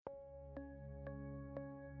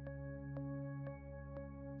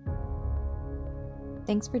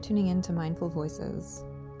Thanks for tuning in to Mindful Voices,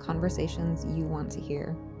 conversations you want to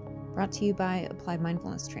hear, brought to you by Applied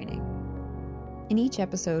Mindfulness Training. In each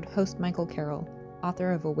episode, host Michael Carroll,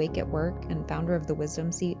 author of Awake at Work and founder of The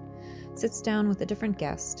Wisdom Seat, sits down with a different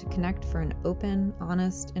guest to connect for an open,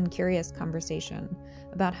 honest, and curious conversation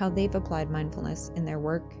about how they've applied mindfulness in their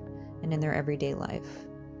work and in their everyday life.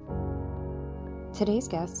 Today's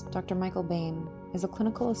guest, Dr. Michael Baime, is a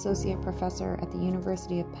clinical associate professor at the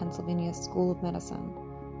University of Pennsylvania School of Medicine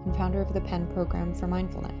and founder of the Penn Program for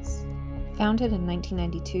Mindfulness. Founded in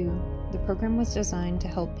 1992, the program was designed to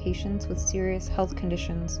help patients with serious health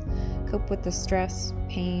conditions cope with the stress,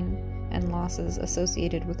 pain, and losses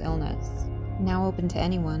associated with illness. Now open to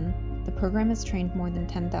anyone, the program has trained more than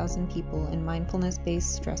 10,000 people in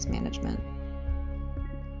mindfulness-based stress management.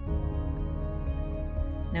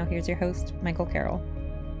 Now here's your host, Michael Carroll.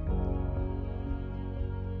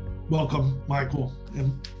 Welcome, Michael,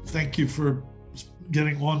 and thank you for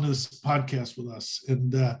getting on this podcast with us.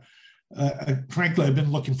 And frankly, I've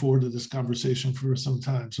been looking forward to this conversation for some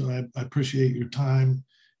time, so I appreciate your time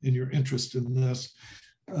and your interest in this.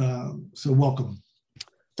 So welcome.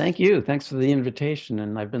 Thank you. Thanks for the invitation,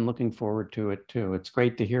 and I've been looking forward to it too. It's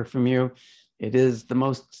great to hear from you. It is the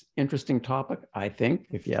most interesting topic, I think,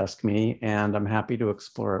 if you ask me, and I'm happy to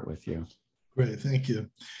explore it with you. Great, thank you.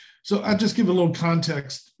 So I'll just give a little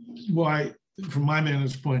context why, from my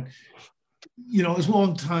vantage point, you know, as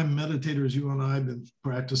long-time meditators, you and I have been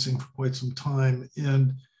practicing for quite some time.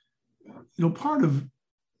 And, you know, part of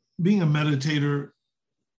being a meditator,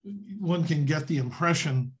 one can get the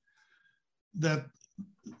impression that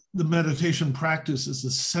the meditation practice is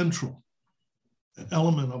the central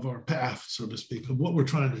element of our path, so to speak, of what we're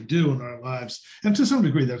trying to do in our lives. And to some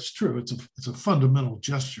degree, that's true. It's a fundamental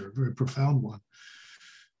gesture, a very profound one.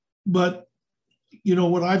 But, you know,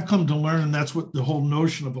 what I've come to learn, and that's what the whole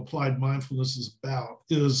notion of applied mindfulness is about,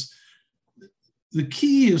 is the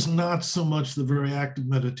key is not so much the very act of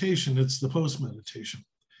meditation, it's the post-meditation.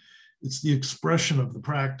 It's the expression of the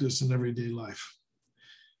practice in everyday life.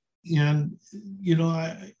 And, you know,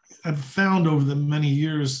 I've found over the many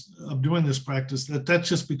years of doing this practice that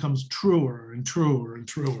just becomes truer and truer and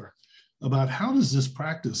truer about how does this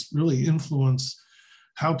practice really influence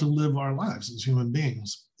how to live our lives as human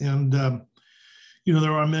beings. And, you know,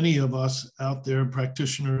 there are many of us out there,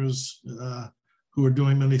 practitioners who are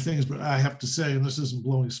doing many things, but I have to say, and this isn't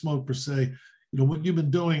blowing smoke per se, you know, what you've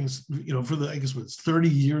been doing, you know, for I guess it's 30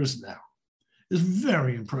 years now, is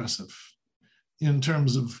very impressive in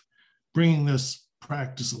terms of bringing this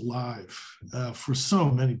practice alive for so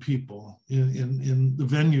many people in the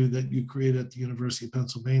venue that you created at the University of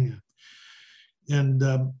Pennsylvania. And,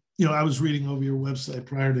 you know, I was reading over your website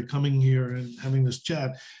prior to coming here and having this chat,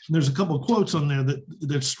 and there's a couple of quotes on there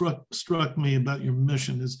that struck me about your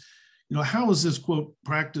mission is, you know, how is this, quote,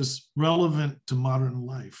 practice relevant to modern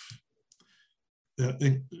life?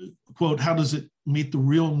 Quote, how does it meet the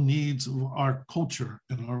real needs of our culture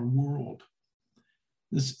and our world?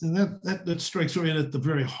 And that strikes right at the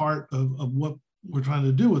very heart of what we're trying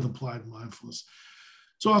to do with applied mindfulness.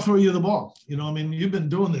 So I'll throw you the ball. You know, I mean, you've been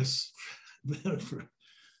doing this for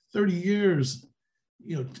 30 years,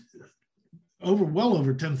 you know, well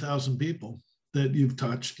over 10,000 people that you've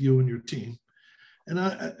touched, you and your team. And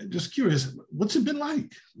I'm just curious, what's it been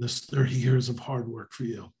like, this 30 years of hard work for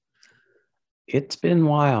you? It's been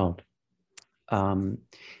wild.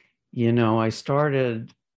 You know, I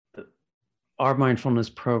started our mindfulness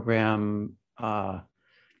program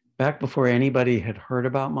back before anybody had heard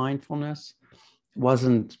about mindfulness. It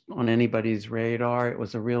wasn't on anybody's radar. It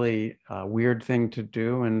was a really weird thing to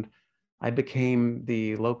do. And I became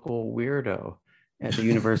the local weirdo at the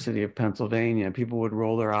University of Pennsylvania. People would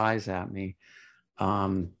roll their eyes at me.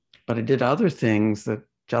 But I did other things that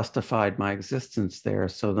justified my existence there.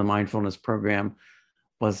 So the mindfulness program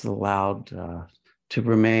was allowed to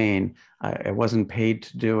remain. I wasn't paid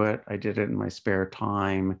to do it. I did it in my spare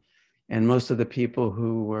time. And most of the people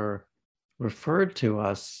who were referred to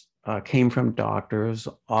us came from doctors,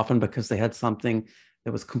 often because they had something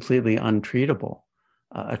that was completely untreatable,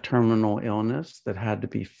 a terminal illness that had to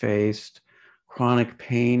be faced, chronic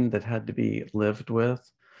pain that had to be lived with,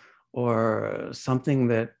 or something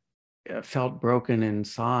that felt broken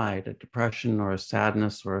inside, a depression or a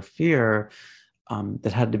sadness or a fear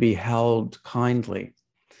that had to be held kindly.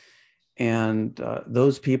 And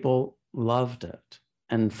those people loved it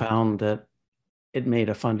and found that it made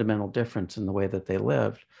a fundamental difference in the way that they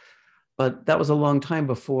lived. But that was a long time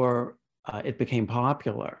before it became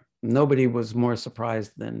popular. Nobody was more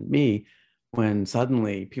surprised than me when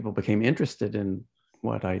suddenly people became interested in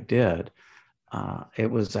what I did.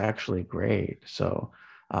 It was actually great. So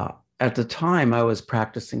at the time, I was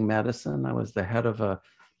practicing medicine. I was the head of a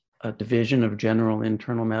division of general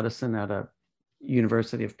internal medicine at a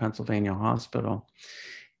University of Pennsylvania hospital.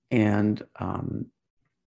 And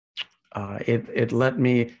it let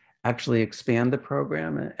me actually expand the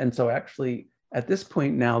program. And so actually, at this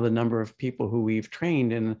point now, the number of people who we've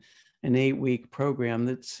trained in an 8-week program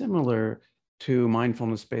that's similar to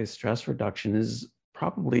mindfulness-based stress reduction is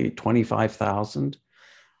probably 25,000.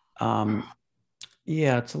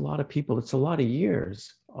 Yeah, it's a lot of people. It's a lot of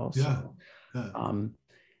years also. Yeah.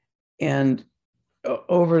 And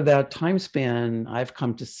over that time span, I've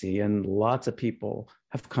come to see, and lots of people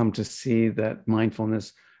have come to see, that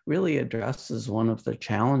mindfulness really addresses one of the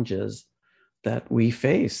challenges that we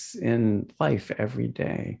face in life every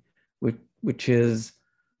day, which is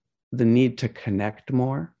the need to connect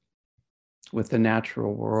more with the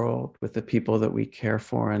natural world, with the people that we care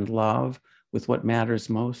for and love, with what matters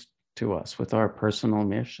most to us, with our personal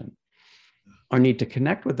mission. Our need to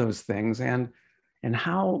connect with those things, and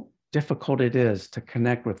how difficult it is to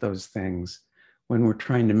connect with those things when we're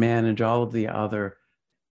trying to manage all of the other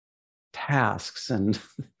tasks and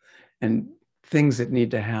things that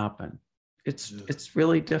need to happen. It's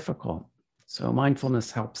really difficult. So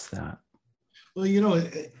mindfulness helps that. Well,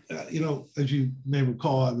 as you may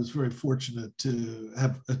recall, I was very fortunate to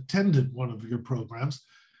have attended one of your programs.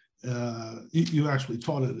 You actually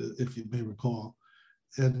taught it, if you may recall.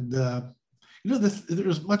 And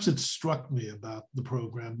there's much that struck me about the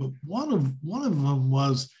program, but one of them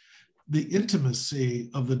was the intimacy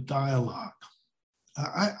of the dialogue.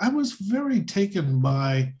 I was very taken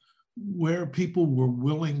by where people were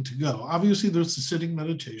willing to go. Obviously, there's the sitting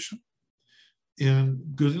meditation and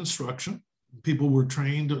good instruction. People were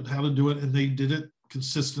trained on how to do it, and they did it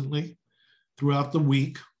consistently throughout the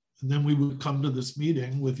week. And then we would come to this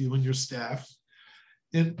meeting with you and your staff,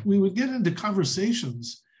 and we would get into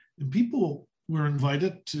conversations, and people were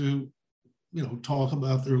invited to, talk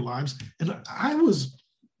about their lives. And I was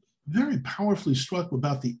very powerfully struck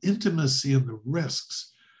about the intimacy and the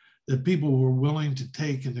risks that people were willing to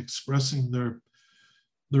take in expressing their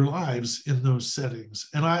lives in those settings.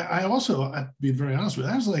 And I also, I'd be very honest with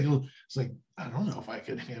you, it's like, I don't know if I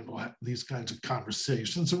could handle these kinds of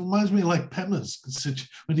conversations. It reminds me like Pema's,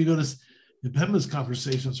 when you go to Pema's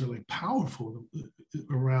conversations are like powerful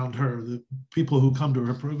around her, the people who come to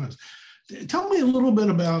her programs. Tell me a little bit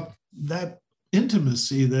about that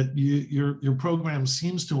intimacy that your program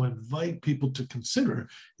seems to invite people to consider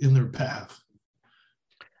in their path.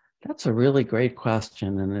 That's a really great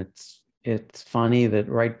question. And it's funny that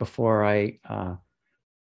right before I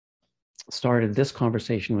started this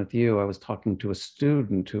conversation with you, I was talking to a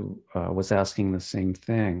student who was asking the same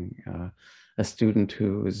thing, a student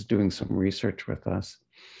who is doing some research with us.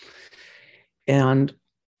 And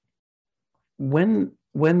when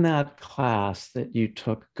that class that you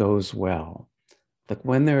took goes well, like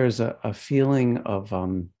when there is a feeling of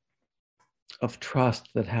trust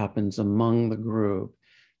that happens among the group,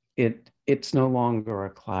 it's no longer a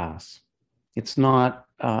class. It's not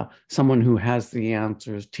someone who has the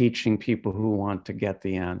answers teaching people who want to get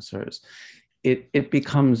the answers. It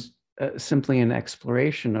becomes simply an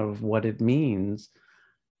exploration of what it means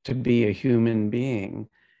to be a human being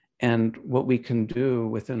and what we can do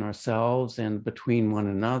within ourselves and between one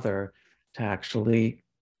another to actually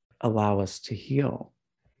allow us to heal,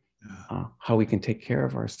 how we can take care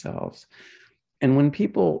of ourselves. And when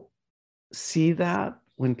people see that,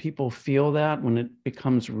 when people feel that, when it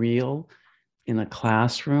becomes real in a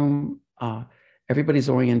classroom, everybody's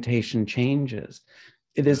orientation changes.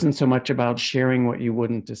 It isn't so much about sharing what you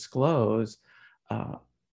wouldn't disclose,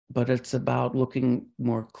 but it's about looking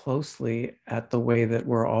more closely at the way that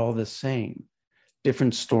we're all the same.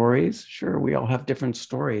 Different stories, sure, we all have different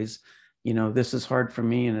stories. This is hard for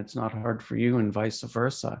me and it's not hard for you, and vice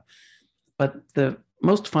versa. But the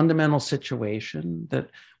most fundamental situation that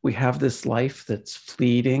we have this life that's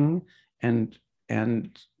fleeting and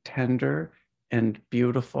tender and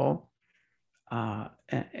beautiful,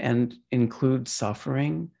 and includes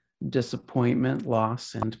suffering, disappointment,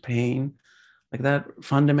 loss, and pain. Like that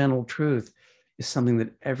fundamental truth is something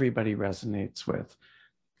that everybody resonates with.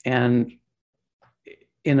 And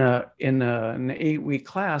in an 8-week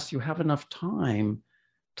class, you have enough time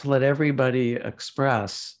to let everybody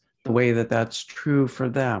express the way that that's true for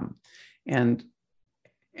them. And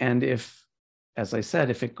if, as I said,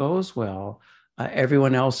 if it goes well,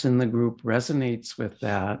 everyone else in the group resonates with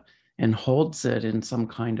that and holds it in some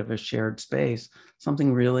kind of a shared space,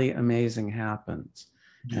 something really amazing happens.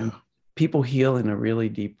 Yeah. And people heal in a really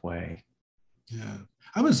deep way. Yeah,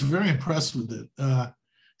 I was very impressed with it.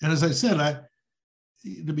 And as I said,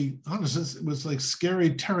 to be honest, it was like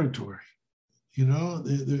scary territory, you know,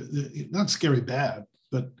 not scary bad,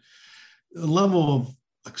 but a level of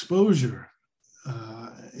exposure.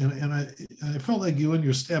 And I felt like you and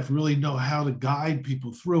your staff really know how to guide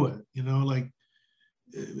people through it, you know, like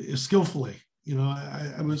skillfully. You know,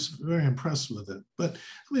 I was very impressed with it. But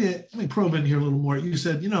let me probe in here a little more. You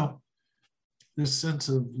said, you know, this sense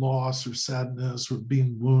of loss or sadness or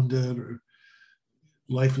being wounded or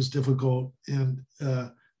life is difficult, and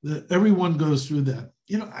everyone goes through that.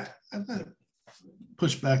 You know, I'm going to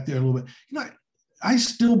push back there a little bit. You know, I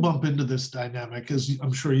still bump into this dynamic, as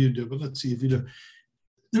I'm sure you do, but let's see if you do.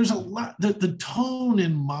 There's a lot, the tone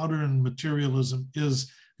in modern materialism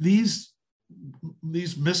is these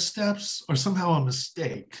missteps are somehow a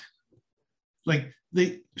mistake. Like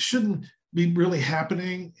they shouldn't be really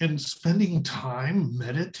happening, and spending time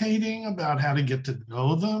meditating about how to get to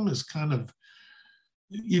know them is kind of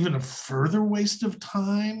even a further waste of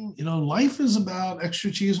time. You know, life is about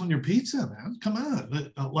extra cheese on your pizza, man. Come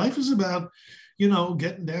on. Life is about, you know,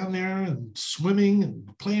 getting down there and swimming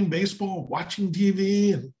and playing baseball, watching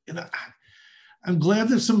TV. And, you know, I'm glad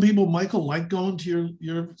that some people, Michael, like going to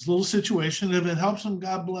your little situation. If it helps them,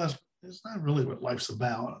 God bless. It's not really what life's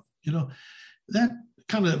about. You know, that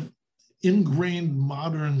kind of ingrained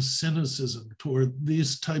modern cynicism toward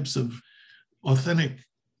these types of authentic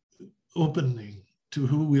opening to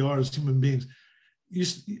who we are as human beings.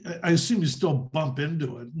 I assume you still bump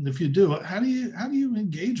into it, and if you do, how do you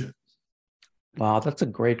engage it? Wow, that's a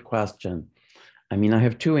great question. I mean, I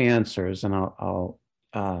have two answers, and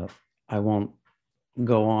I won't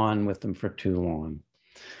go on with them for too long.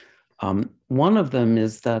 One of them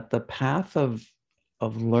is that the path of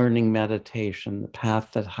learning meditation, the path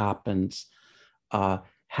that happens,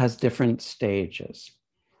 has different stages,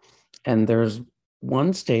 and there's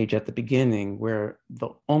one stage at the beginning where the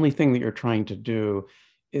only thing that you're trying to do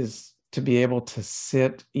is to be able to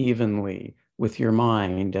sit evenly with your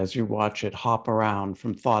mind as you watch it hop around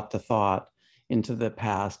from thought to thought into the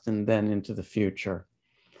past and then into the future.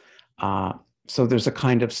 So there's a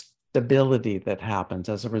kind of stability that happens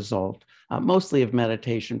as a result, mostly of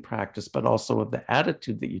meditation practice, but also of the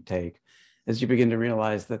attitude that you take as you begin to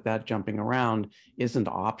realize that that jumping around isn't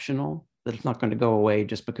optional, that it's not going to go away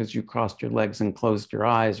just because you crossed your legs and closed your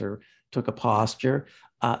eyes or took a posture,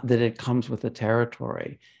 that it comes with the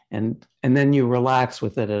territory. And then you relax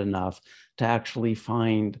with it enough to actually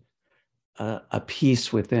find a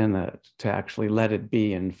peace within it, to actually let it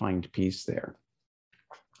be and find peace there.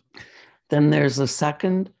 Then there's a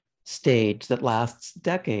second stage that lasts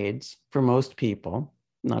decades for most people.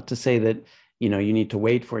 Not to say that, you know, you need to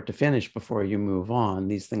wait for it to finish before you move on.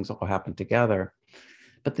 These things all happen together.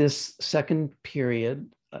 But this second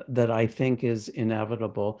period that I think is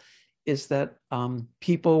inevitable is that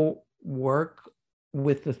people work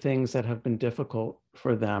with the things that have been difficult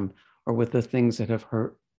for them, or with the things that have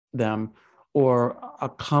hurt them, or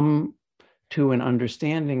come to an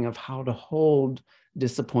understanding of how to hold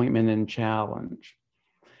disappointment and challenge.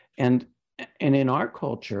 And in our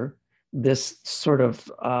culture, this sort of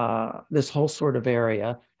this whole sort of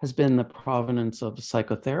area has been the provenance of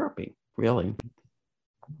psychotherapy, really.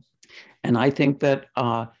 And I think that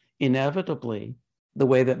inevitably, the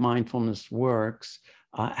way that mindfulness works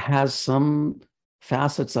has some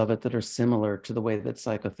facets of it that are similar to the way that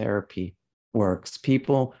psychotherapy works.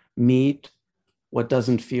 People meet what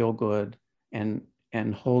doesn't feel good and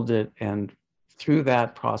hold it, and through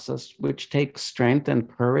that process, which takes strength and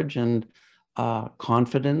courage and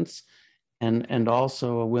confidence, and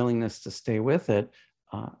also a willingness to stay with it,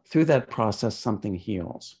 through that process, something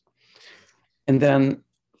heals. And then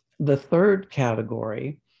the third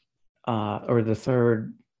category, or the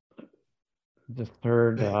third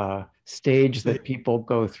stage that people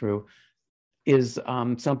go through, is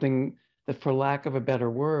something that, for lack of a better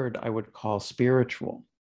word, I would call spiritual.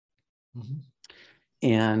 Mm-hmm.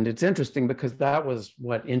 And it's interesting because that was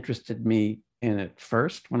what interested me in it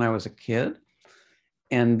first when I was a kid.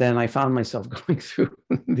 And then I found myself going through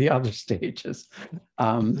the other stages.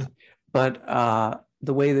 But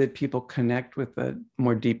the way that people connect with a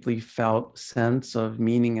more deeply felt sense of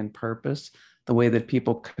meaning and purpose, the way that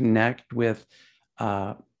people connect with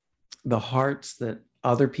the hearts that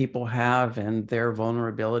other people have and their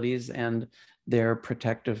vulnerabilities and their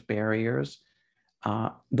protective barriers,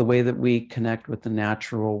 the way that we connect with the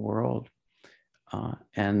natural world,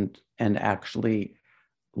 and actually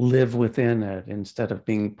live within it instead of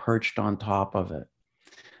being perched on top of it.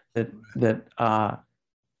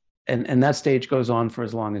 And that stage goes on for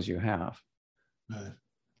as long as you have. Right.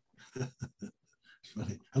 It's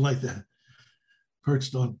funny. I like that.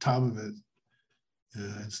 Perched on top of it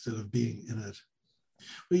instead of being in it.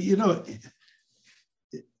 Well, you know,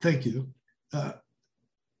 thank you.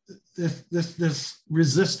 This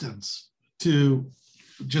resistance to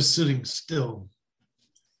just sitting still,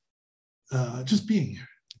 just being here,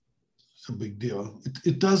 it's a big deal.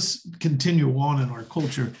 It does continue on in our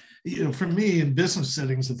culture. You know, for me in business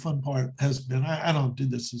settings, the fun part has been, I don't do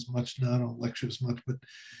this as much now, I don't lecture as much, but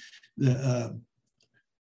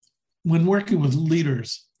when working with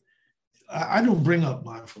leaders, I don't bring up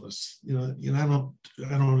mindfulness. I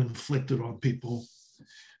don't inflict it on people.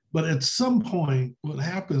 But at some point, what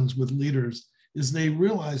happens with leaders is they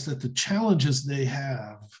realize that the challenges they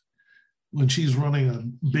have when she's running a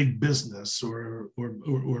big business or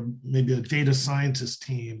maybe a data scientist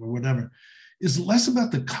team or whatever is less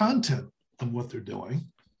about the content of what they're doing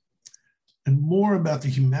and more about the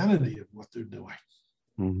humanity of what they're doing.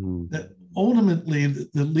 Mm-hmm. That ultimately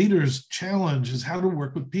the leader's challenge is how to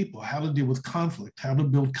work with people, how to deal with conflict, how to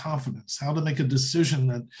build confidence, how to make a decision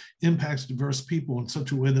that impacts diverse people in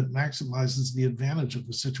such a way that maximizes the advantage of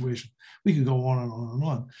the situation. We could go on and on and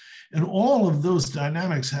on. And all of those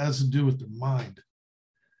dynamics has to do with the mind,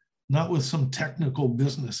 not with some technical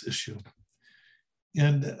business issue.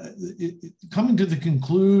 And coming to the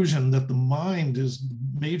conclusion that the mind is the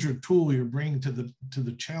major tool you're bringing to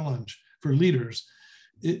the challenge for leaders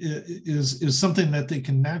is something that they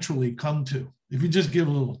can naturally come to if you just give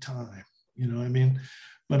a little time, you know what I mean?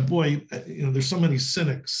 But boy, you know, there's so many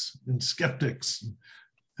cynics and skeptics.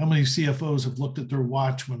 How many CFOs have looked at their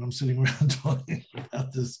watch when I'm sitting around talking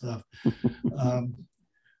about this stuff?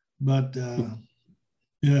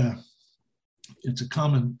 Yeah, it's a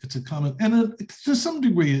common, and to some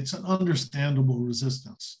degree, it's an understandable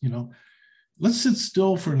resistance. You know, let's sit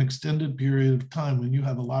still for an extended period of time when you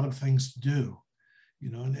have a lot of things to do. You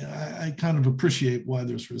know, and I kind of appreciate why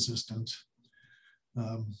there's resistance.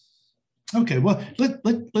 Okay, well,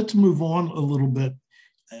 let's move on a little bit.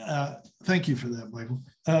 Thank you for that, Michael.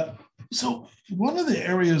 So one of the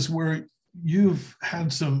areas where you've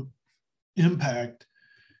had some impact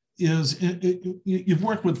is you've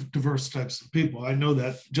worked with diverse types of people. I know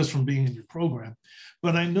that just from being in your program,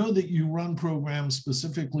 but I know that you run programs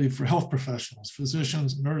specifically for health professionals,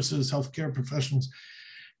 physicians, nurses, healthcare professionals.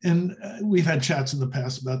 And we've had chats in the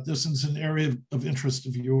past about this, and it's an area of interest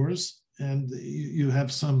of yours, and you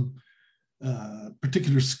have some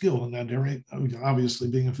particular skill in that area, obviously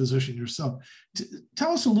being a physician yourself.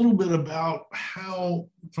 Tell us a little bit about how,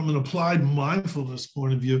 from an applied mindfulness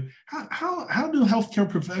point of view, how do healthcare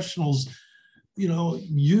professionals, you know,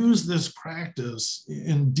 use this practice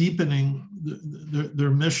in deepening their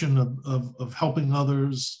mission of helping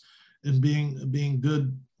others and being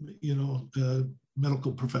good, you know,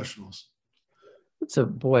 medical professionals? That's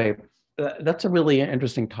a really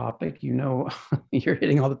interesting topic. You know, you're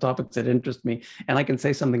hitting all the topics that interest me. And I can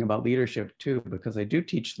say something about leadership too, because I do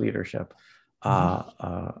teach leadership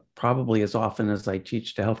probably as often as I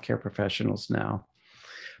teach to healthcare professionals now.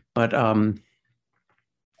 But,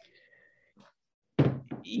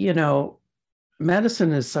 you know,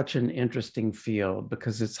 medicine is such an interesting field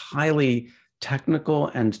because it's highly technical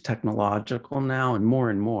and technological now, and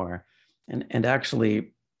more. And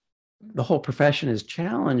actually, the whole profession is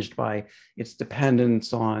challenged by its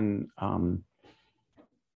dependence on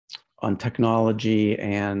technology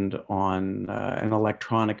and on an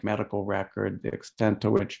electronic medical record, the extent to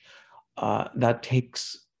which that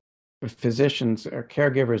takes physicians or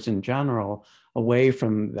caregivers in general away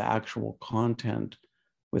from the actual content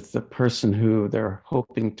with the person who they're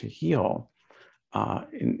hoping to heal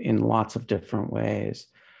in lots of different ways.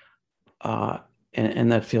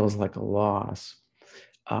 And that feels like a loss.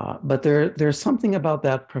 But there's something about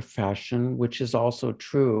that profession, which is also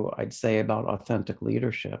true, I'd say, about authentic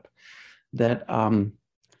leadership, that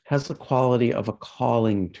has the quality of a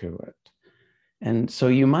calling to it. And so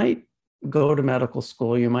you might go to medical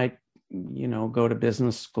school, you might, you know, go to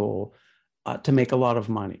business school to make a lot of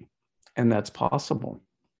money, and that's possible.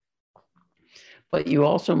 But you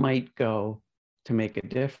also might go to make a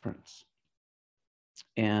difference.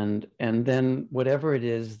 And then whatever it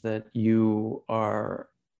is that you are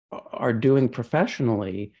doing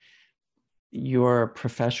professionally, your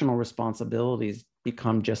professional responsibilities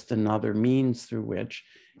become just another means through which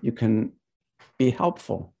you can be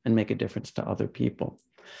helpful and make a difference to other people.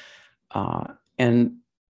 And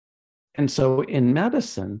so in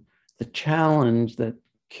medicine, the challenge that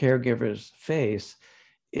caregivers face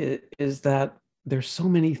is that there's so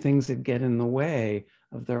many things that get in the way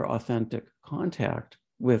of their authentic contact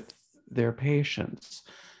with their patients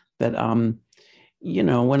that, you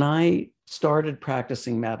know, when I started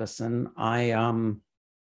practicing medicine, I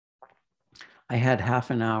had half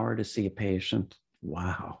an hour to see a patient.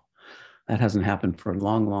 Wow. That hasn't happened for a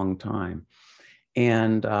long, long time.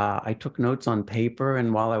 And I took notes on paper,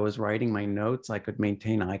 and while I was writing my notes, I could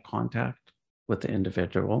maintain eye contact with the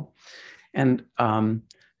individual. And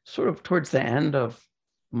sort of towards the end of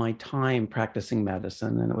my time practicing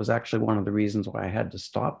medicine, and it was actually one of the reasons why I had to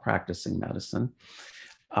stop practicing medicine,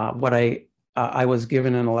 I was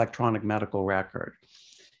given an electronic medical record.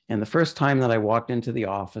 And the first time that I walked into the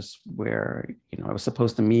office where, I was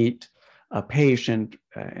supposed to meet a patient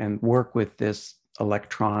and work with this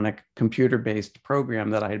electronic computer-based program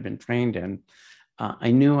that I had been trained in,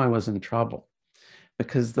 I knew I was in trouble,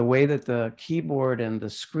 because the way that the keyboard and the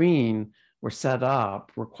screen were set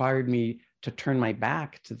up required me to turn my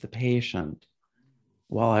back to the patient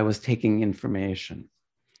while I was taking information.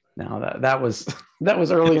 Now that was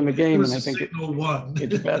early in the game, and I think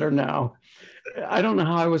it's better now. I don't know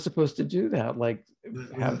how I was supposed to do that, like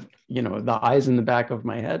have, the eyes in the back of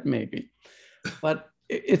my head maybe. But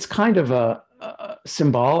it's kind of a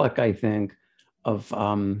symbolic, I think, of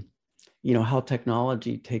how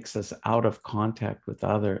technology takes us out of contact with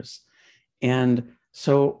others. And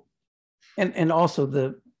so, and also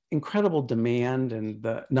the incredible demand and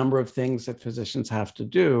the number of things that physicians have to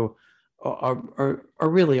do are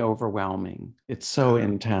really overwhelming. It's so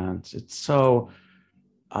intense. It's so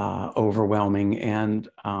overwhelming. And,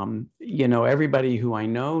 everybody who I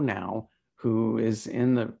know now who is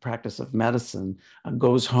in the practice of medicine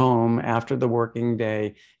goes home after the working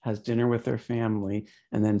day, has dinner with their family,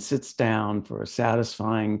 and then sits down for a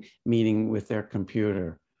satisfying meeting with their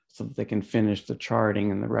computer so that they can finish the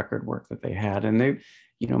charting and the record work that they had. And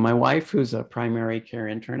my wife, who's a primary care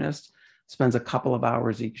internist, spends a couple of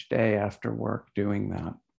hours each day after work doing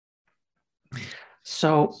that.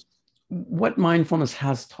 So what mindfulness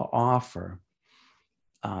has to offer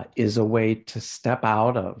is a way to step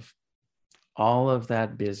out of all of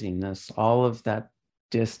that busyness, all of that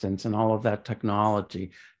distance, and all of that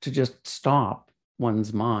technology, to just stop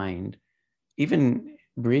one's mind, even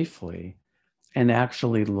briefly, and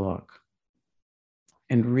actually look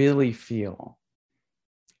and really feel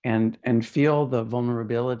and feel the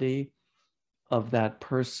vulnerability of that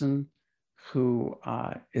person who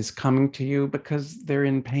is coming to you because they're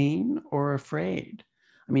in pain or afraid.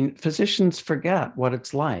 I mean, physicians forget what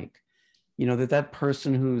it's like, that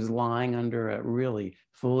person who's lying under a really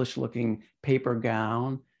foolish looking paper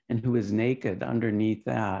gown and who is naked underneath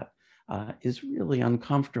that is really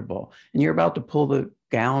uncomfortable. And you're about to pull the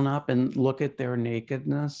gown up and look at their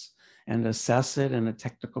nakedness and assess it in a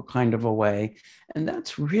technical kind of a way. And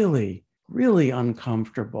that's really, really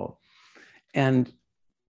uncomfortable. And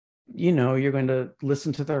you're going to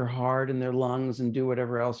listen to their heart and their lungs and do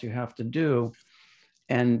whatever else you have to do.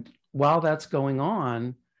 And while that's going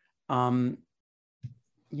on,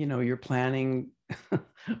 you're planning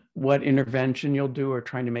what intervention you'll do or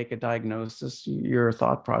trying to make a diagnosis. Your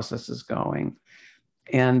thought process is going.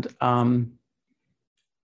 And, and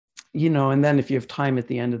then if you have time at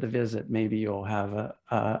the end of the visit, maybe you'll have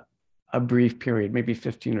a brief period, maybe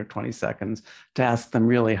 15 or 20 seconds, to ask them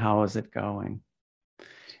really, how is it going?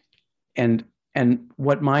 And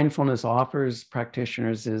what mindfulness offers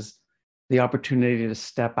practitioners is the opportunity to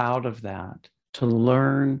step out of that, to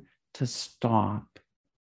learn to stop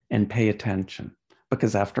and pay attention.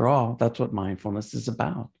 Because after all, that's what mindfulness is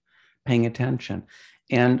about, paying attention.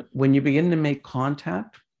 And when you begin to make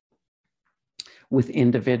contact with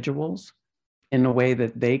individuals in a way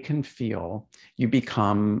that they can feel, you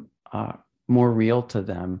become more real to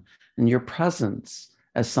them. And your presence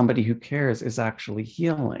as somebody who cares is actually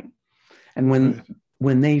healing. And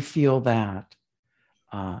when they feel that,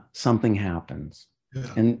 something happens. Yeah.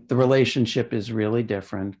 And the relationship is really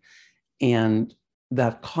different. And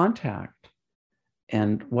that contact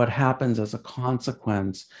and what happens as a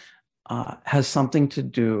consequence has something to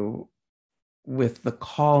do with the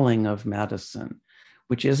calling of medicine,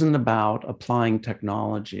 which isn't about applying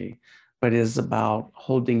technology, but is about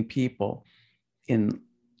holding people in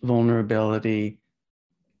vulnerability,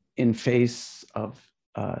 in face of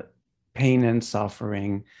pain and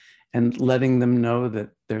suffering, and letting them know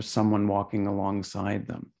that there's someone walking alongside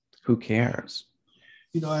them who cares.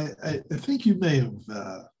 I think you may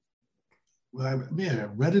have, I may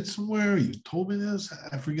have read it somewhere. You told me this,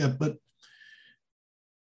 I forget, but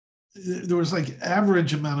there was like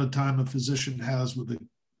average amount of time a physician has with a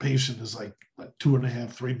patient is like 2.5,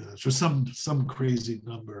 3 minutes, or some crazy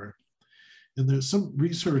number. And there's some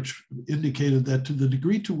research indicated that to the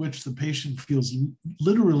degree to which the patient feels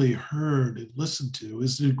literally heard and listened to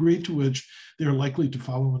is the degree to which they're likely to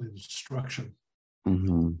follow an instruction.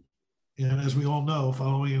 Mm-hmm. And as we all know,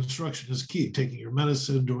 following instruction is key. Taking your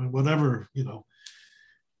medicine, doing whatever,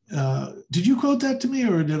 Did you quote that to me,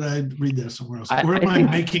 or did I read that somewhere else? Or am I I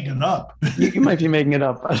making it up? You might be making it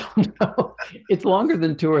up. I don't know. It's longer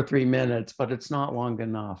than 2 or 3 minutes, but it's not long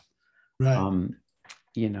enough. Right.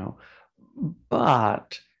 You know,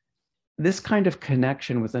 but this kind of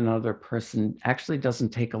connection with another person actually doesn't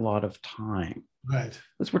take a lot of time. Right.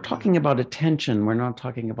 Because we're talking about attention, we're not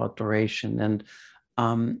talking about duration. And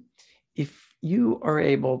if you are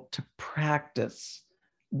able to practice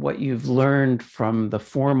what you've learned from the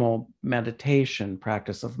formal meditation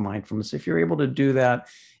practice of mindfulness, if you're able to do that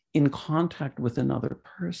in contact with another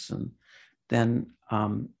person, then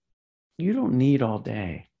you don't need all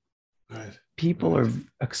day. Right. People are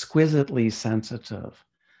exquisitely sensitive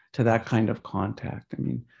to that kind of contact. I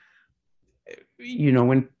mean,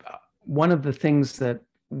 when one of the things that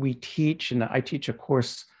we teach, and I teach a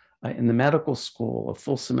course in the medical school, a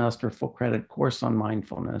full semester, full credit course on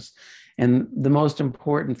mindfulness. And the most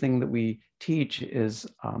important thing that we teach is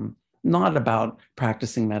not about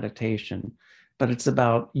practicing meditation, but it's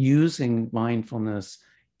about using mindfulness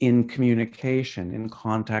in communication, in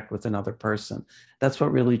contact with another person. That's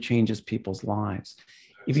what really changes people's lives.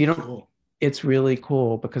 If you don't, cool. It's really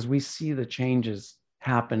cool because we see the changes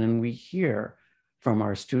happen and we hear from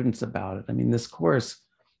our students about it. I mean, this course,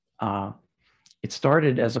 it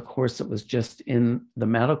started as a course that was just in the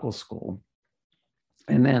medical school.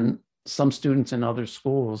 And then some students in other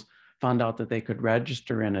schools found out that they could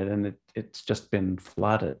register in it, and it's just been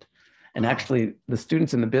flooded. And actually, the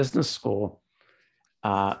students in the business school,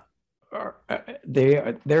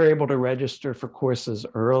 they're able to register for courses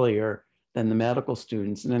earlier than the medical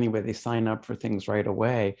students. And anyway, they sign up for things right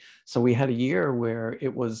away. So we had a year where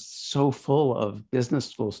it was so full of business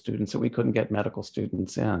school students that we couldn't get medical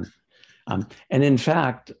students in. And in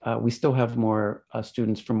fact, we still have more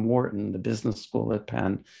students from Wharton, the business school at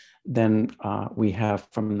Penn, than we have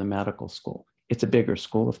from the medical school. It's a bigger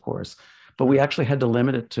school, of course, but we actually had to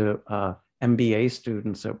limit it to MBA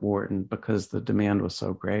students at Wharton because the demand was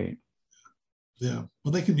so great. Yeah,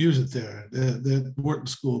 well, they could use it there. The Wharton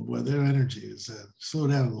School, boy, their energy is slow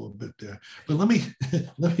down a little bit there. But let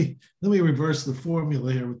me reverse the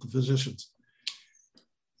formula here with the physicians.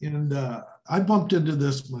 And I bumped into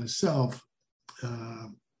this myself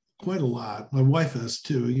quite a lot. My wife has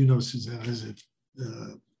too. You know, Suzanne is a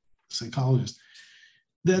psychologist.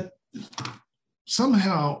 That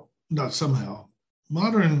somehow, not somehow,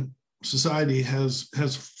 modern society has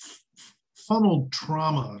funneled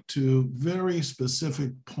trauma to very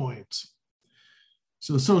specific points.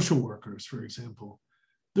 So social workers, for example,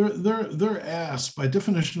 they're asked by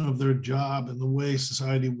definition of their job and the way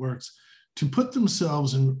society works to put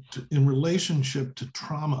themselves in relationship to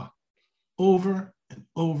trauma over and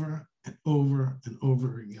over and over and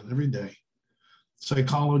over again every day.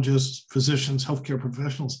 Psychologists, physicians, healthcare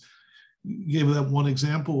professionals gave that one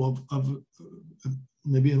example of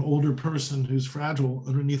maybe an older person who's fragile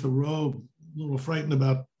underneath a robe, a little frightened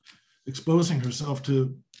about exposing herself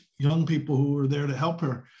to young people who are there to help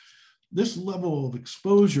her. This level of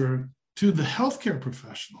exposure to the healthcare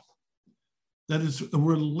professional, that is a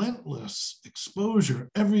relentless exposure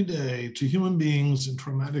every day to human beings in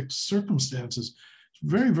traumatic circumstances,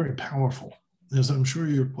 it's very, very powerful, as I'm sure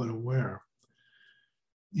you're quite aware.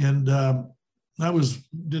 And I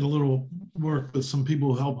did a little work with some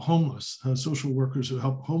people who help homeless, social workers who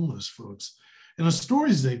help homeless folks. And the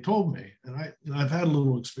stories they told me, and I've had a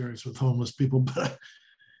little experience with homeless people, but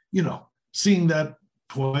seeing that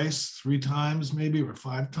twice, 3 times maybe, or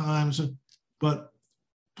 5 times, but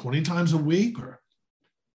 20 times a week or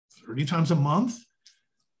 30 times a month,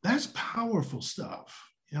 that's powerful stuff.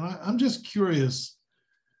 And I'm just curious,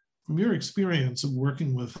 from your experience of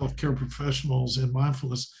working with healthcare professionals in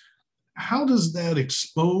mindfulness, how does that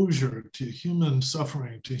exposure to human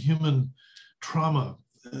suffering, to human trauma,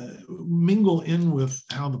 mingle in with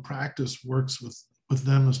how the practice works with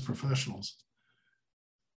them as professionals?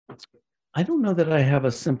 I don't know that I have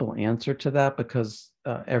a simple answer to that because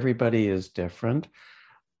everybody is different.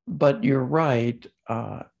 But you're right.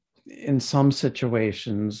 In some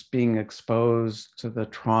situations, being exposed to the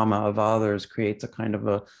trauma of others creates a kind of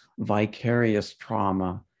a vicarious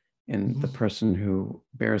trauma in the person who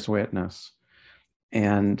bears witness.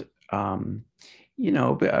 And,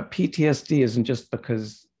 PTSD isn't just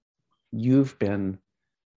because you've been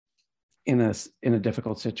in a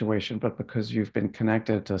difficult situation, but because you've been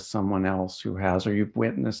connected to someone else who has, or you've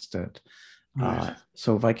witnessed it. Right.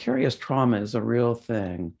 So vicarious trauma is a real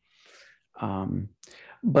thing.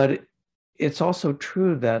 But it's also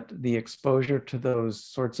true that the exposure to those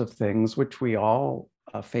sorts of things, which we all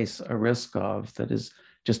face a risk of, that is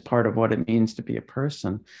just part of what it means to be a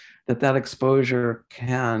person, that exposure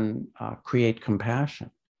can create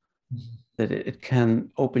compassion. that it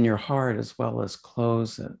can open your heart as well as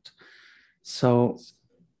close it. So,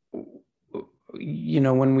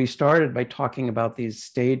 when we started by talking about these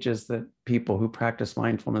stages that people who practice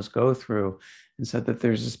mindfulness go through, and said that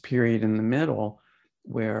there's this period in the middle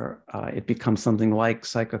where it becomes something like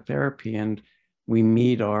psychotherapy, and we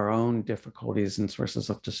meet our own difficulties and sources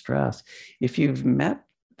of distress. If you've met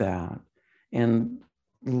that and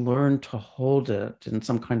learned to hold it in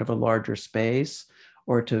some kind of a larger space,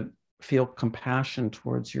 or to feel compassion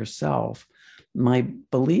towards yourself, my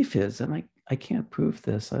belief is, and I can't prove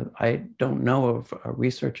this, I don't know of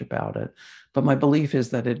research about it, but my belief is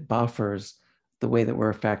that it buffers the way that we're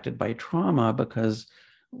affected by trauma, because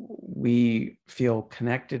we feel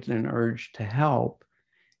connected and an urge to help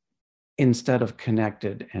instead of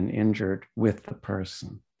connected and injured with the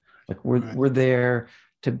person. Like we're there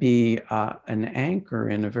to be an anchor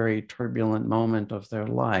in a very turbulent moment of their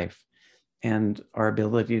life. And our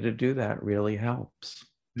ability to do that really helps.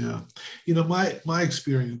 Yeah. My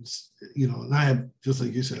experience, and I have, just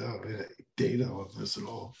like you said, I don't have data on this at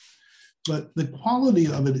all. But the quality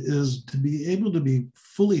of it is to be able to be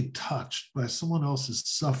fully touched by someone else's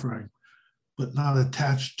suffering, but not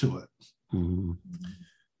attached to it. Mm-hmm.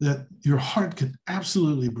 That your heart can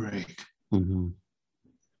absolutely break. Mm-hmm.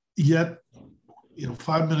 Yet,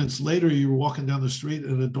 5 minutes later, you're walking down the street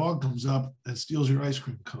and a dog comes up and steals your ice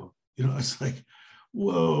cream cone. It's like,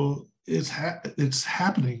 whoa, it's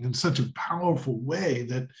happening in such a powerful way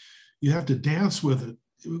that you have to dance with it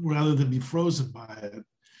rather than be frozen by it.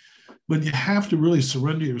 But you have to really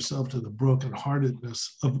surrender yourself to the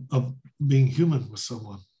brokenheartedness of being human with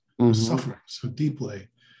someone who's suffering so deeply.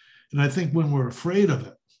 And I think when we're afraid of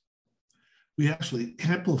it, we actually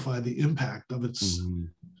amplify the impact of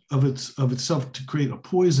itself to create a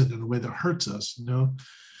poison in a way that hurts us, in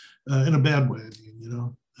a bad way.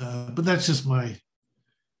 But that's just I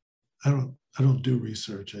don't do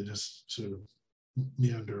research. I just sort of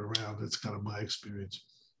meander around. That's kind of my experience.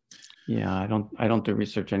 Yeah, I don't do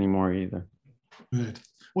research anymore either. Right.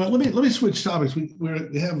 Well, let me switch topics. We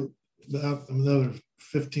have about another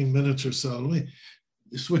 15 minutes or so. Let me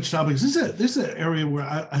switch topics. This is an area where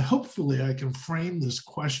I hopefully I can frame this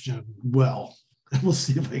question well. And we'll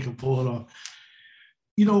see if I can pull it off.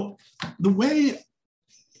 The way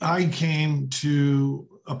I came to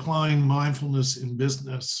applying mindfulness in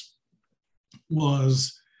business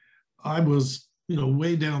was I was,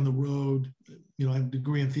 way down the road. I have a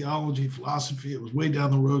degree in theology, philosophy. It was way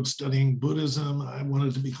down the road studying Buddhism. I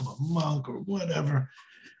wanted to become a monk or whatever.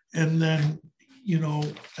 And then,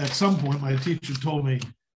 at some point, my teacher told me,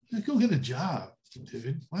 go get a job,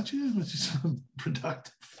 dude. Why don't you be so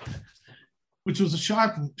productive? Which was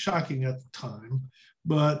shocking at the time.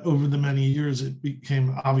 But over the many years, it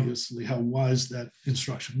became obviously how wise that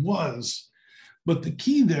instruction was. But the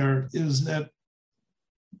key there is that,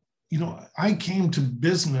 I came to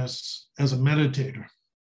business as a meditator.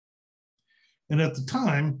 And at the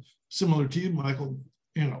time, similar to you, Michael,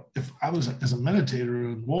 if I was as a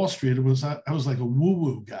meditator on Wall Street, I was like a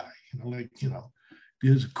woo-woo guy,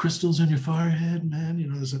 there's crystals on your forehead, man,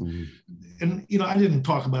 and I didn't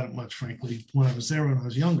talk about it much, frankly, when I was there when I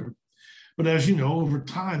was younger. But as you know, over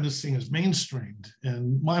time, this thing is mainstreamed,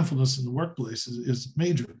 and mindfulness in the workplace is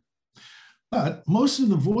major. But most of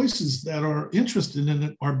the voices that are interested in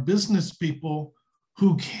it are business people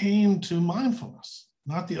who came to mindfulness,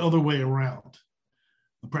 not the other way around,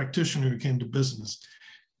 a practitioner who came to business.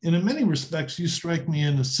 And in many respects, you strike me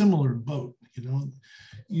in a similar boat.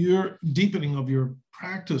 Your deepening of your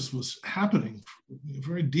practice was happening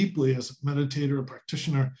very deeply as a meditator, a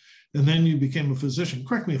practitioner, and then you became a physician.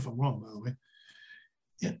 Correct me if I'm wrong, by the way.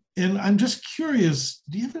 And I'm just curious,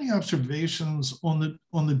 do you have any observations on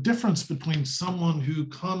the difference between someone who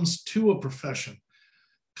comes to a profession,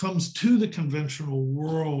 comes to the conventional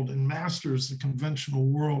world and masters the conventional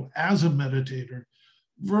world as a meditator,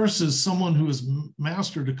 versus someone who has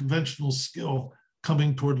mastered a conventional skill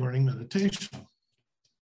coming toward learning meditation?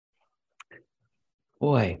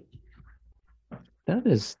 Boy, that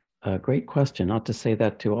is a great question. Not to say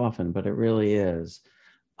that too often, but it really is.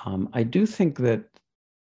 I do think that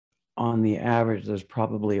on the average, there's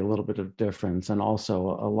probably a little bit of difference and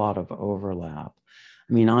also a lot of overlap.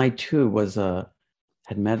 I mean, I too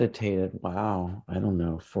had meditated, I don't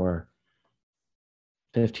know, for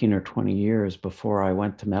 15 or 20 years before I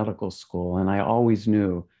went to medical school. And I always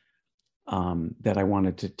knew that I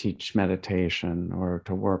wanted to teach meditation or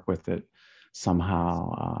to work with it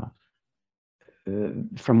somehow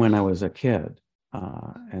from when I was a kid.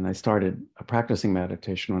 And I started practicing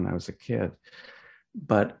meditation when I was a kid.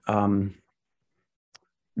 But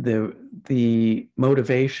the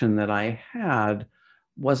motivation that I had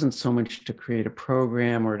wasn't so much to create a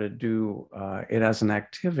program or to do it as an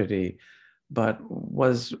activity, but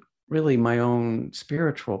was really my own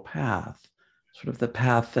spiritual path, sort of the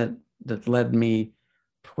path that led me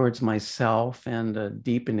towards myself and a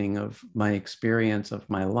deepening of my experience of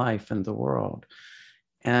my life and the world.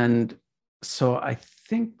 And so I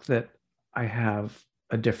think that I have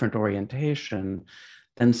a different orientation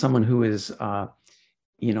than someone who is,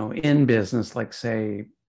 in business, like say,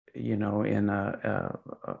 in a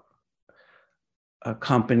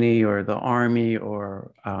company or the army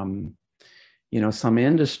or, some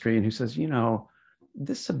industry, and who says,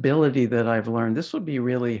 this ability that I've learned, this would be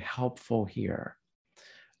really helpful here.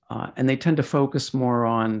 And they tend to focus more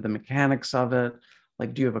on the mechanics of it.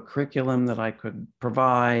 Like, do you have a curriculum that I could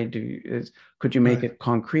provide? Could you make it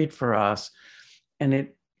concrete for us? And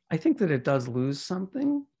I think that it does lose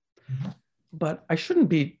something, but I shouldn't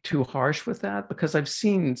be too harsh with that, because I've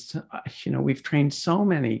seen, we've trained so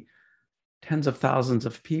many tens of thousands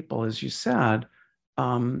of people, as you said,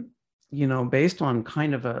 based on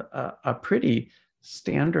kind of a pretty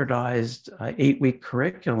standardized 8-week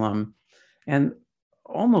curriculum. And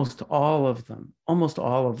almost all of them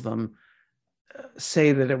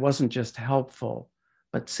say that it wasn't just helpful,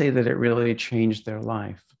 but say that it really changed their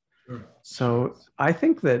life. Sure. So I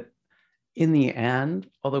think that in the end,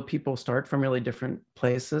 although people start from really different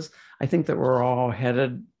places, I think that we're all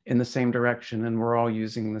headed in the same direction and we're all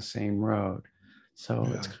using the same road. So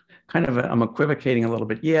it's kind of, I'm equivocating a little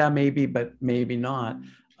bit. Yeah, maybe, but maybe not,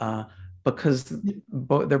 because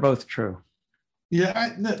they're both true.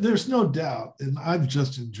 Yeah, there's no doubt. And I've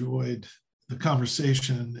just enjoyed the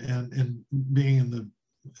conversation and being in the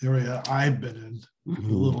area I've been in, the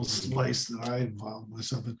little slice that I involved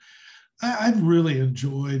myself in. I've really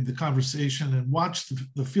enjoyed the conversation and watched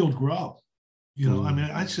the field grow. I mean,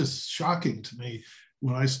 it's just shocking to me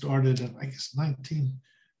when I started in, I guess,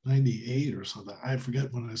 1998 or something. I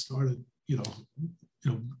forget when I started,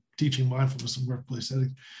 teaching mindfulness in workplace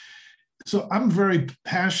settings. So I'm very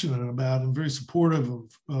passionate about and very supportive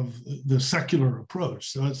of the secular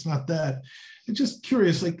approach. So it's not that. It's just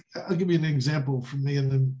curious. Like, I'll give you an example from me,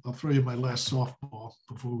 and then I'll throw you my last softball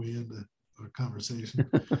before we end our conversation.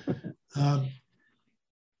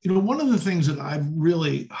 One of the things that I've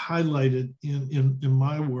really highlighted in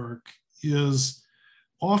my work is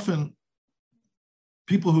often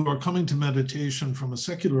people who are coming to meditation from a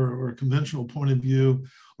secular or a conventional point of view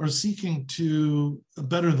are seeking to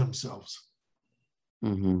better themselves,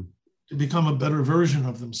 to become a better version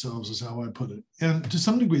of themselves, is how I put it. And to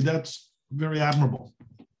some degree, that's very admirable.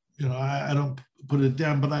 I don't put it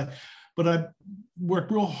down, but I work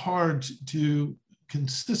real hard to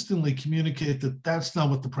consistently communicate that that's not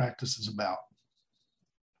what the practice is about.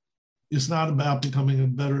 It's not about becoming a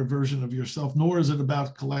better version of yourself, nor is it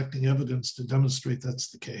about collecting evidence to demonstrate that's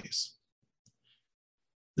the case.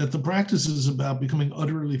 That the practice is about becoming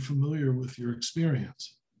utterly familiar with your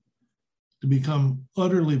experience, to become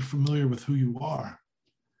utterly familiar with who you are.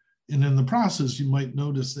 And in the process, you might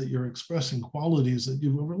notice that you're expressing qualities that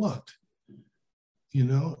you've overlooked,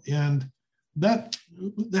 and that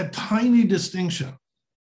tiny distinction,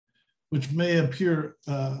 which may appear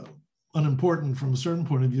unimportant from a certain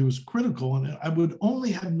point of view, is critical. And I would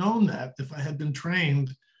only have known that if I had been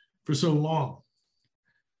trained for so long.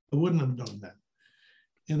 I wouldn't have known that.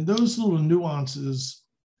 And those little nuances,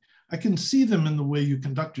 I can see them in the way you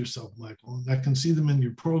conduct yourself, Michael, and I can see them in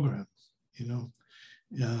your program.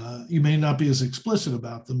 You may not be as explicit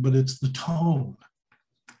about them, but it's the tone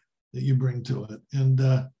that you bring to it. And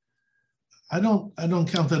I don't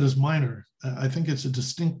count that as minor. I think it's a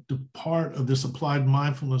distinctive part of this applied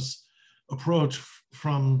mindfulness approach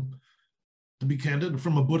from, to be candid,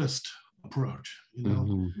 from a Buddhist approach.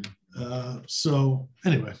 So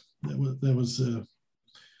anyway, that was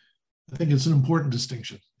I think it's an important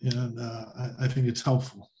distinction, and I think it's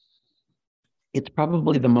helpful. It's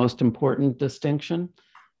probably the most important distinction.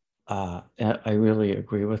 I really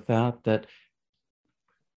agree with that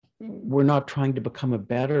we're not trying to become a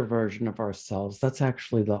better version of ourselves. That's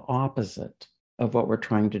actually the opposite of what we're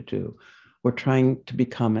trying to do. We're trying to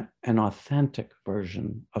become an authentic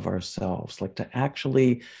version of ourselves, like to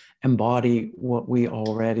actually embody what we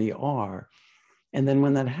already are. And then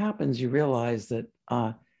when that happens, you realize that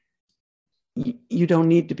you don't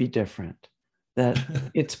need to be different, that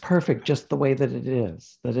it's perfect just the way that it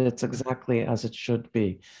is, that it's exactly as it should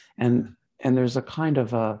be. And there's a kind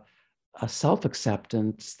of a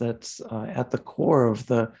self-acceptance that's at the core of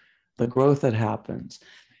the growth that happens.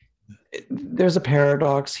 There's a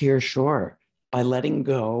paradox here, sure. By letting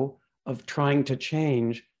go of trying to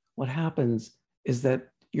change, what happens is that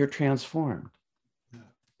you're transformed.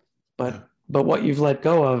 But but what you've let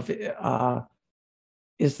go of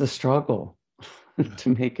is the struggle to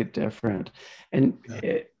make it different. And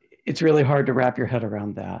it's really hard to wrap your head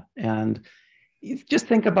around that. And just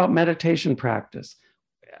think about meditation practice.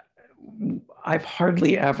 I've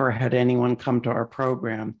hardly ever had anyone come to our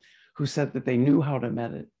program who said that they knew how to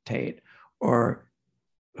meditate, or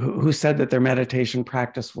who said that their meditation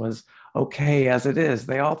practice was okay as it is.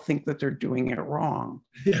 They all think that they're doing it wrong.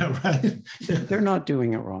 Yeah, right. They're not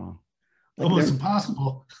doing it wrong. Almost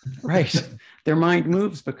impossible. Right. Their mind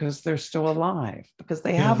moves because they're still alive, because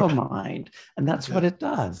they have a mind, and that's what it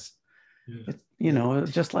does. It, you know,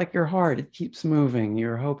 just like your heart, it keeps moving.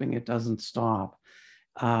 You're hoping it doesn't stop.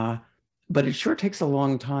 But it sure takes a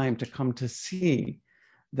long time to come to see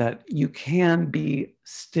that you can be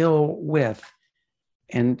still with,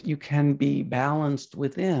 and you can be balanced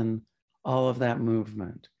within all of that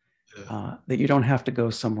movement, that you don't have to go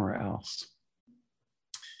somewhere else.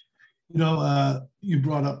 You know, you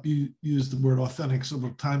brought up, you used the word authentic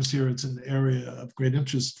several times here. It's an area of great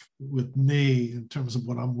interest with me in terms of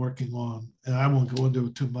what I'm working on. And I won't go into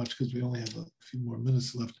it too much because we only have a few more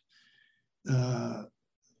minutes left.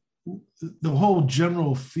 The whole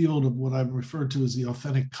general field of what I've referred to as the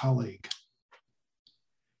authentic colleague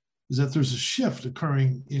is that there's a shift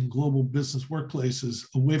occurring in global business workplaces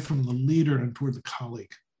away from the leader and toward the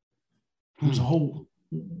colleague. There's a whole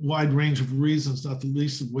wide range of reasons, not the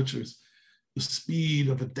least of which is the speed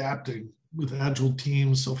of adapting with agile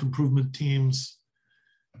teams, self-improvement teams,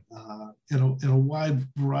 and a wide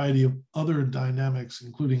variety of other dynamics,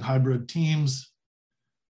 including hybrid teams.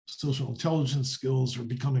 Social intelligence skills are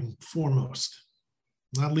becoming foremost,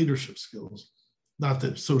 not leadership skills. Not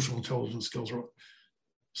that social intelligence skills are a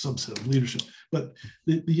subset of leadership, but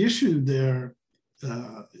the issue there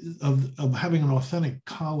of having an authentic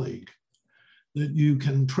colleague that you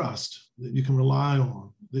can trust, that you can rely on,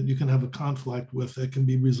 that you can have a conflict with, that can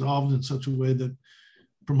be resolved in such a way that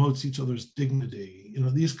promotes each other's dignity. You know,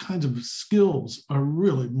 these kinds of skills are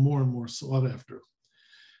really more and more sought after.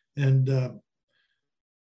 And the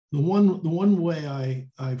one way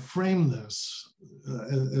I frame this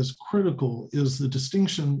as critical is the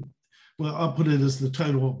distinction. Well, I'll put it as the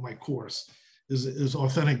title of my course, is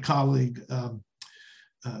authentic colleague in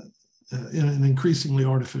an increasingly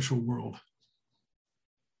artificial world.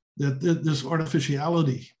 That this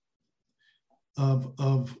artificiality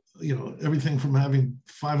of you know, everything from having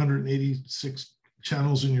 586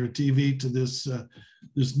 channels in your TV to this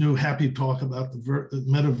this new happy talk about the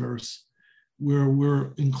metaverse, where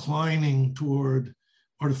we're inclining toward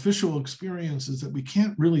artificial experiences that we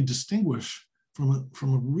can't really distinguish from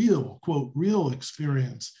a real, quote, real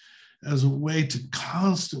experience, as a way to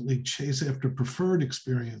constantly chase after preferred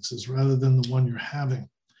experiences rather than the one you're having.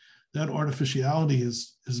 That artificiality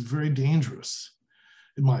is very dangerous,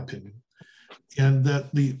 in my opinion. And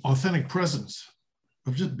that the authentic presence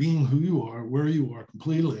of just being who you are, where you are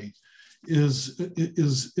completely, is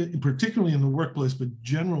particularly in the workplace, but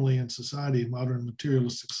generally in society, modern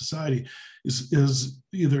materialistic society, is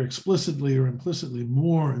either explicitly or implicitly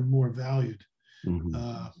more and more valued. Mm-hmm.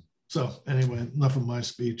 So anyway, enough of my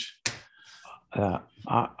speech.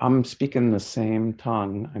 I'm speaking the same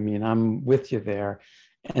tongue. I mean, I'm with you there.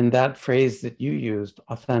 And that phrase that you used,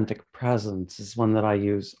 authentic presence, is one that I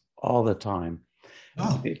use all the time.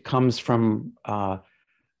 Oh. It comes from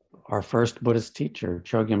our first Buddhist teacher,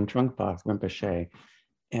 Chogyam Trungpa Rinpoche.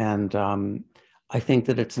 And I think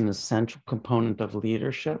that it's an essential component of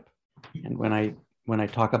leadership. And when I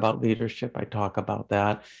talk about leadership, I talk about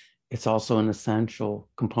that. It's also an essential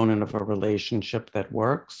component of a relationship that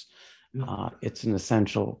works. It's an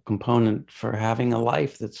essential component for having a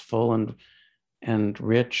life that's full and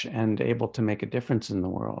rich and able to make a difference in the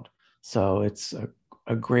world. So it's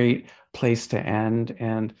a great place to end,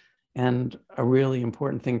 and a really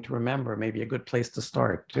important thing to remember, maybe a good place to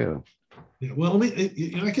start too. Yeah, well,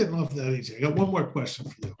 you're not getting off that easy. I got one more question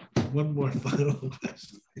for you. One more final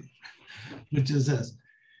question, which is this.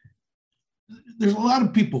 There's a lot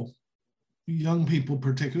of people, young people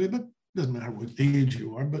particularly, but it doesn't matter what age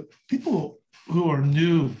you are, but people who are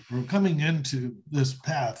new or coming into this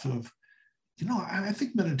path of, you know, I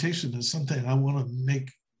think meditation is something I want to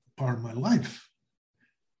make part of my life.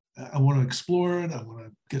 I want to explore it. I want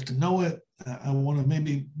to get to know it. I want to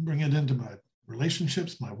maybe bring it into my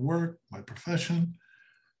relationships, my work, my profession.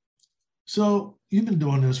 So you've been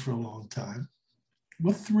doing this for a long time.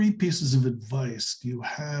 What 3 pieces of advice do you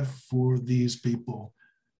have for these people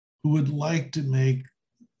who would like to make,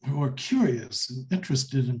 who are curious and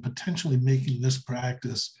interested in potentially making this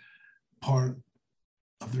practice part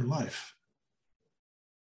of their life?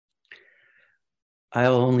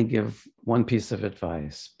 I'll only give one piece of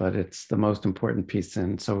advice, but it's the most important piece,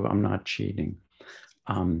 and so I'm not cheating.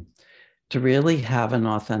 To really have an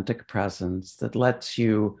authentic presence that lets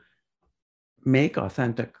you make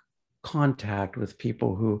authentic contact with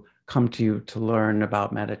people who come to you to learn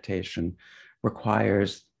about meditation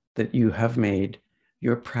requires that you have made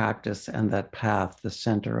your practice and that path the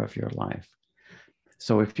center of your life.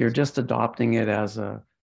 So if you're just adopting it as a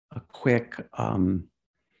quick,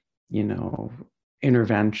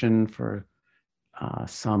 intervention for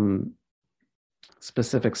some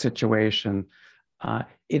specific situation,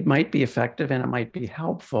 it might be effective and it might be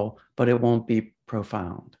helpful, but it won't be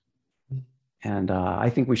profound. And I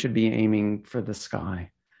think we should be aiming for the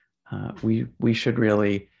sky. We should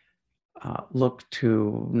really look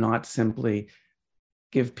to not simply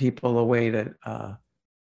give people a way to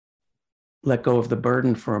let go of the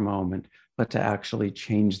burden for a moment, but to actually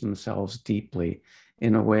change themselves deeply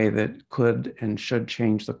in a way that could and should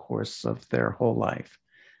change the course of their whole life.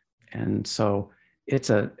 And so it's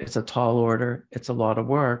a tall order. It's a lot of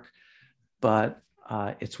work, but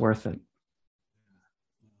it's worth it.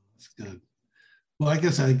 That's good. Well, I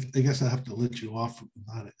guess I have to let you off and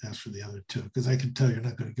not ask for the other two, because I can tell you're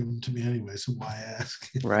not going to give them to me anyway. So why ask?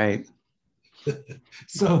 Right.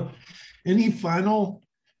 So, any final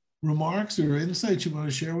remarks or insights you want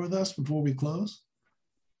to share with us before we close?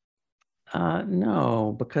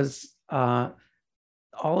 No, because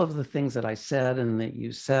all of the things that I said and that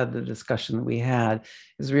you said, the discussion that we had,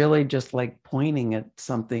 is really just like pointing at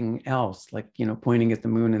something else, like, pointing at the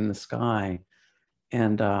moon in the sky.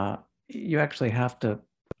 And you actually have to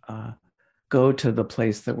go to the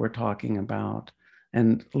place that we're talking about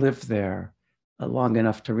and live there long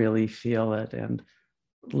enough to really feel it and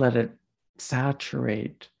let it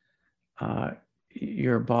saturate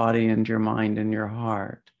your body and your mind and your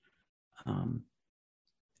heart.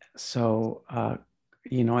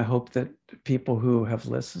 I hope that people who have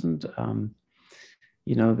listened,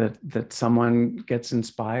 that someone gets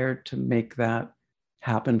inspired to make that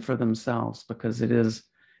happen for themselves, because it is,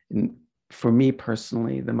 for me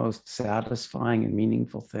personally, the most satisfying and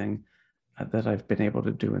meaningful thing that I've been able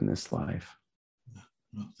to do in this life.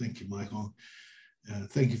 Well, thank you, Michael.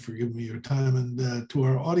 Thank you for giving me your time. And to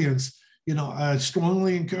our audience, I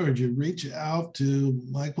strongly encourage you, reach out to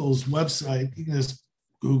Michael's website. You can just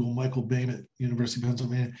Google Michael Baime at University of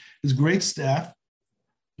Pennsylvania. His great staff.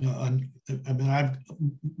 I've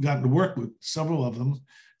gotten to work with several of them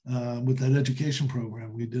with that education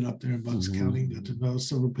program we did up there in Bucks County. Got to know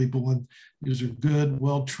several people, and these are good,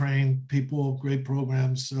 well-trained people, great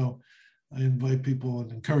programs. So I invite people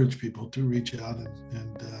and encourage people to reach out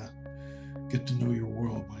and get to know your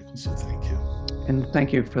world, Michael. So thank you. And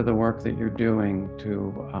thank you for the work that you're doing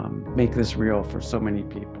to make this real for so many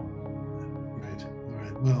people. Right. All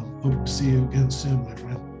right. Well, hope to see you again soon, my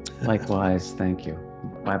friend. Likewise. Thank you.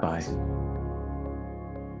 Bye-bye.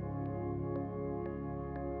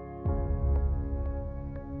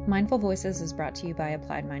 Mindful Voices is brought to you by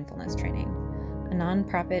Applied Mindfulness Training, a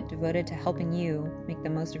nonprofit devoted to helping you make the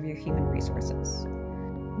most of your human resources.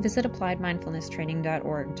 Visit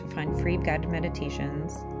appliedmindfulnesstraining.org to find free guided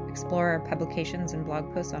meditations, explore our publications and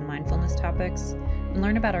blog posts on mindfulness topics, and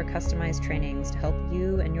learn about our customized trainings to help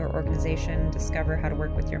you and your organization discover how to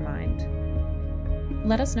work with your mind.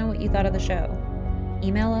 Let us know what you thought of the show.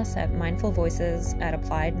 Email us at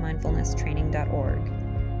mindfulvoices@appliedmindfulnesstraining.org.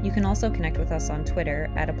 You can also connect with us on Twitter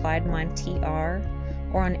at AppliedMindTR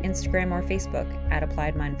or on Instagram or Facebook at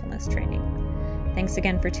Applied Mindfulness Training. Thanks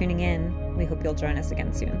again for tuning in. We hope you'll join us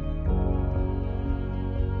again soon.